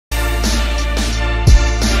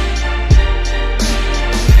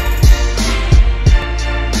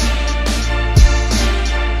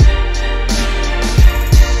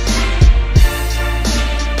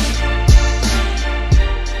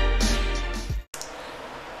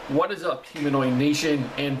What is up, Humanoid Nation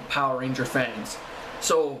and Power Ranger fans?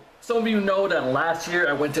 So, some of you know that last year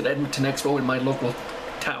I went to the Edmonton Expo in my local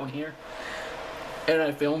town here, and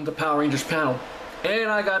I filmed the Power Rangers panel.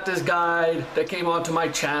 And I got this guy that came onto my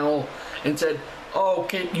channel and said, "Oh,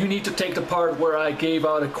 you need to take the part where I gave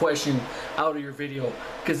out a question out of your video,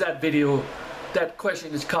 because that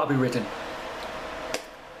question is copywritten."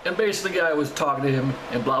 And basically I was talking to him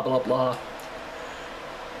and blah blah blah.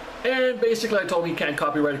 And basically I told him he can't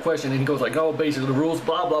copyright a question, and he goes like, "Oh, basically the rules,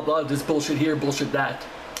 blah blah blah, this bullshit here, bullshit that."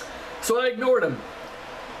 So I ignored him.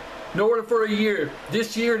 Ignored him for a year.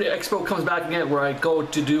 This year the expo comes back again, where I go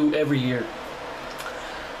to do every year.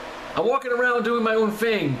 I'm walking around doing my own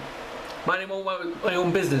thing, minding my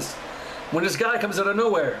own business, when this guy comes out of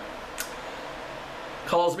nowhere,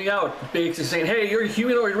 calls me out, basically saying, "Hey, you're a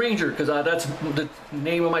Humanoid Ranger," because that's the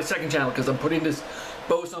name of my second channel, because I'm putting this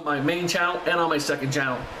both on my main channel and on my second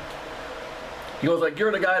channel. He goes like,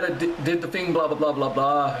 "You're the guy that did the thing, blah blah blah blah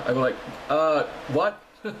blah." I go like, what?"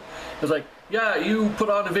 I was like, "Yeah, you put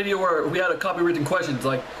on a video where we had a copywritten question." It's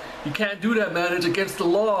like, "You can't do that, man, it's against the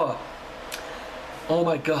law." Oh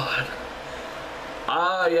my god.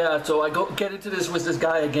 Yeah, so I get into this with this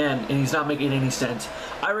guy again, and he's not making any sense.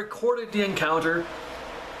 I recorded the encounter.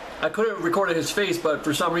 I could have recorded his face, but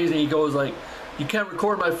for some reason he goes like, "You can't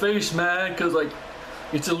record my face, man, because like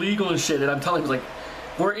it's illegal and shit." And I'm telling him, like,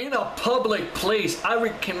 we're in a public place. I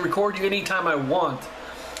can record you anytime I want.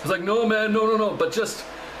 I was like, "No, man, no." But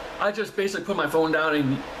I just basically put my phone down,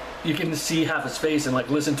 and you can see half his face and like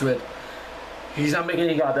listen to it. He's not making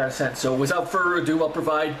any goddamn sense. So without further ado, I'll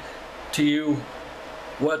provide to you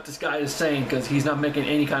what this guy is saying, because he's not making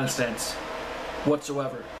any kind of sense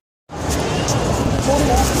whatsoever. So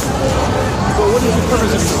what is the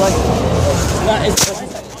purpose of the site?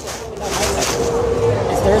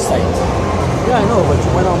 It's their site. Yeah, I know, but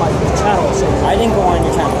you went on my channel saying... I didn't go on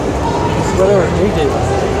your channel. Whatever, they did.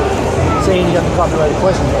 Saying you have to copyright a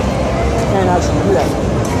question, but you can't actually do that.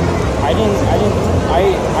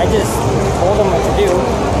 I just told them what to do,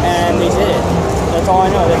 and they did it. That's all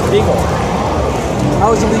I know. That's legal.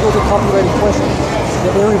 How is it legal to copyright a question?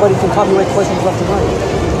 That everybody can copyright questions left and right.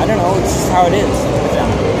 I don't know. It's just how it is with them.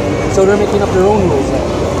 So they're making up their own rules then.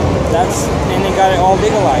 And they got it all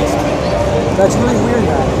legalized. That's really weird,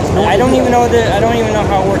 man. I don't even know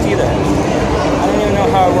how it works either. I don't even know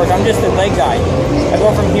how it works. I'm just a leg guy. I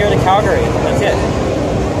go from here to Calgary. That's it.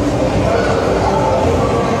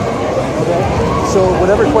 Okay. So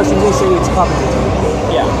whatever question they say, it's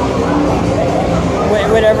copyrighted. Yeah.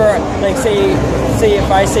 Whatever, like say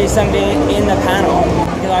if I say something in the panel,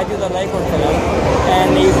 because I do the legwork for them,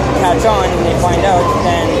 and they catch on and they find out,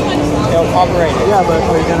 then they'll copyright it. Yeah, but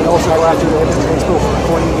are you going to also go after the Edmonton Expo for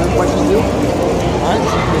recording your questions too? Huh?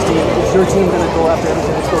 Is your team going to go after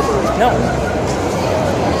Edmonton Expo for? No.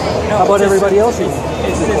 How about everybody else who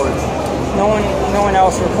records? No one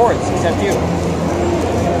else records except you.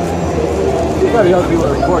 There's probably other people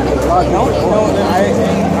that record. No,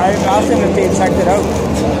 I asked them if they checked it out.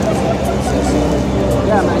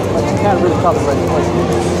 Yeah, man, but you can't really copyright a question.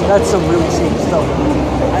 That's some really cheap stuff.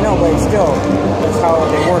 I know, but still, that's how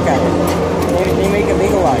they work at it. They make it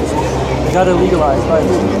legalized. They got it legalized by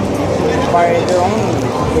who? By their own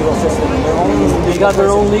legal system. They got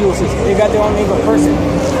their own legal system. They got their own legal person.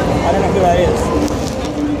 I don't know who that is.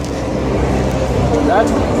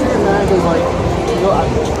 That's weird, man, because like, you know, I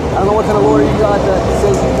don't know what kind of lawyer you got that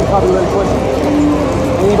says you can copyright a question.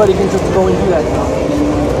 Anybody can just go and do that, you know?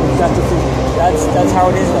 That's the thing. That's how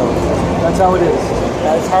it is, though. That's how it is.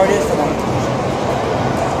 That's how it is for them.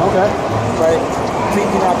 Okay. But please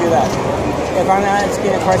do not do that. If I'm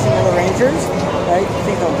asking a question to the Rangers, right,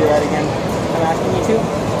 please don't do that again. I'm asking you to.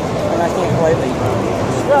 I'm asking you politely.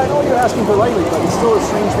 Yeah, I know you're asking politely, but it's still a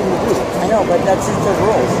strange thing to do. I know, but that's just the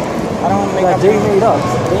rules. I don't make that up. They made up.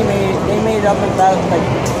 They made up about like.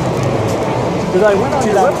 Because I went on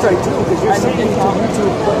your website too, because you're saying to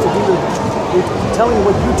YouTube what to do. You're telling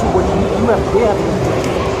what YouTube, what they have to do.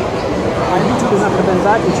 And YouTube is not going to bend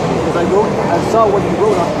back at you, because I saw what you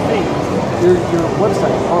wrote on the thing, your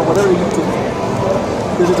website, or whatever YouTube.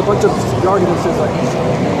 Because there's a bunch of jargon that says like,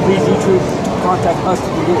 "Please YouTube contact us to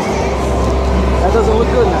do this." That doesn't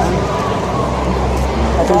look good, man.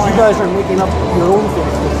 Because you guys are making up your own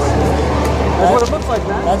things. That's what it looks like,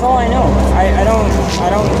 man. That's all I know. I don't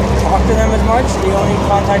talk to them as much. They only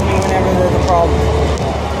contact me whenever there's a problem.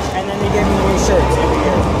 And then they give me new shirts every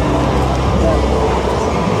year.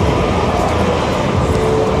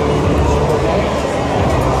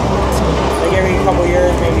 Like every couple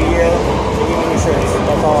years, maybe a year, they give me new shirts.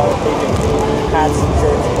 That's all they do. Hats,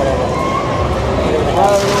 shirts, whatever.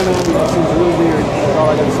 I don't know, man. That seems really weird. That's all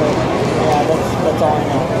I gotta say. Yeah, that's That's all I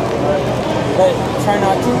know. But try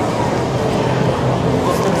not to.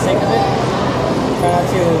 Just for the sake of it. Try not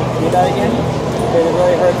to do that again. Because it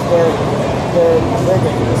really hurts their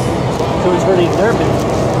business. So he's hurting their business.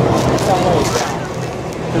 In some ways.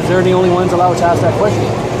 Because they're the only ones allowed to ask that question.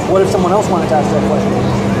 What if someone else wanted to ask that question?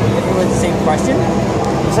 If it was the same question?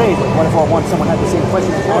 I'm saying, what if someone had the same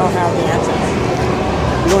question? I don't have the answers.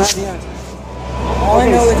 You don't have the answer. All I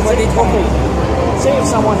know is what they told me. Say if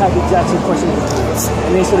someone had the exact same question as you,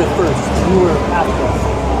 and they said it first, you were after,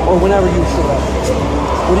 or whenever you showed up.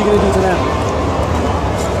 What are you going to do to them?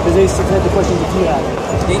 Because they submitted the questions that you had.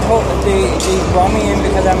 They brought me in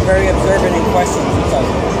because I'm very observant in questions and stuff.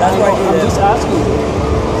 That's why I do I'm this. just asking you,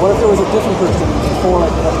 what if there was a different person before,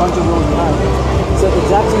 like a bunch of rows behind, said the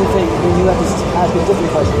exact same thing, and then you had to ask a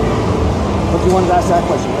different question? But you wanted to ask that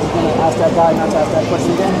question. Are you going to ask that guy not to ask that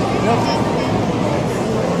question again? No.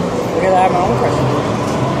 Because I have my own question.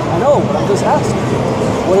 I know, but I'm just asking.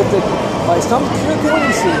 What if by some pure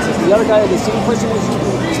coincidence, if the other guy had the same question as you?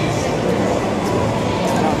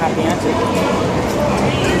 I don't have the answer.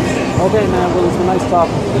 Okay, man. Well, it's been nice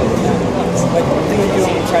talking. But do you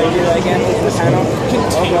want me to try to do that again in the panel?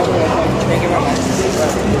 Okay. Thank you very much.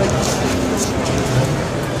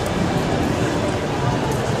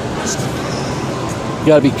 You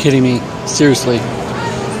gotta be kidding me. Seriously.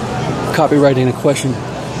 Copywriting a question.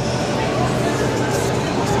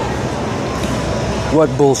 What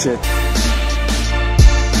bullshit.